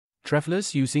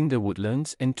Travelers using the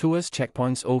Woodlands and Tuas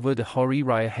checkpoints over the Hari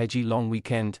Raya Haji long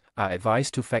weekend are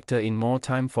advised to factor in more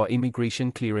time for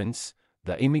immigration clearance,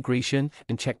 the Immigration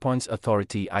and Checkpoints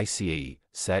Authority (ICA)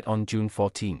 said on June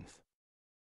 14.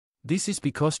 This is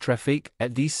because traffic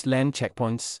at these land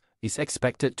checkpoints is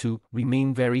expected to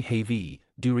remain very heavy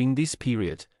during this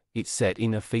period, it said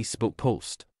in a Facebook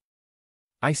post.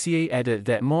 ICA added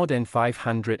that more than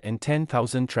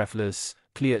 510,000 travelers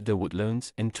cleared the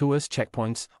Woodlands and Tuas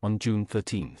checkpoints on June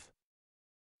 13.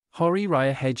 Hari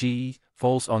Raya Haji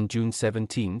falls on June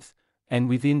 17, and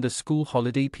within the school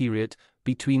holiday period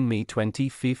between May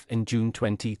 25 and June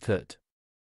 23.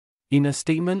 In a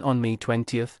statement on May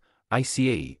 20,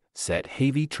 ICA said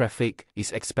heavy traffic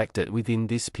is expected within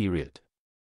this period.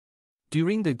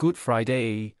 During the Good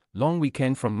Friday long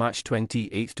weekend from March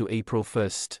 28 to April 1,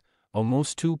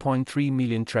 almost 2.3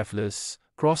 million travelers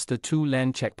crossed the two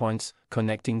land checkpoints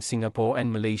connecting Singapore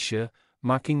and Malaysia,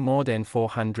 marking more than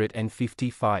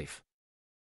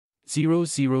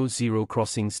 455,000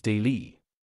 crossings daily.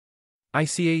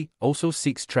 ICA also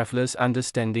seeks travelers'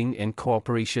 understanding and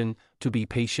cooperation to be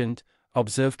patient,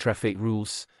 observe traffic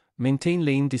rules, maintain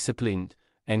lane discipline,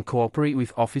 and cooperate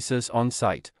with officers on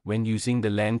site when using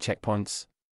the land checkpoints.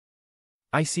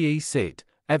 ICA said,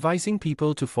 advising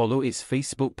people to follow its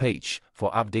Facebook page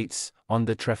for updates on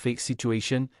the traffic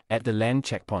situation at the land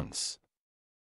checkpoints.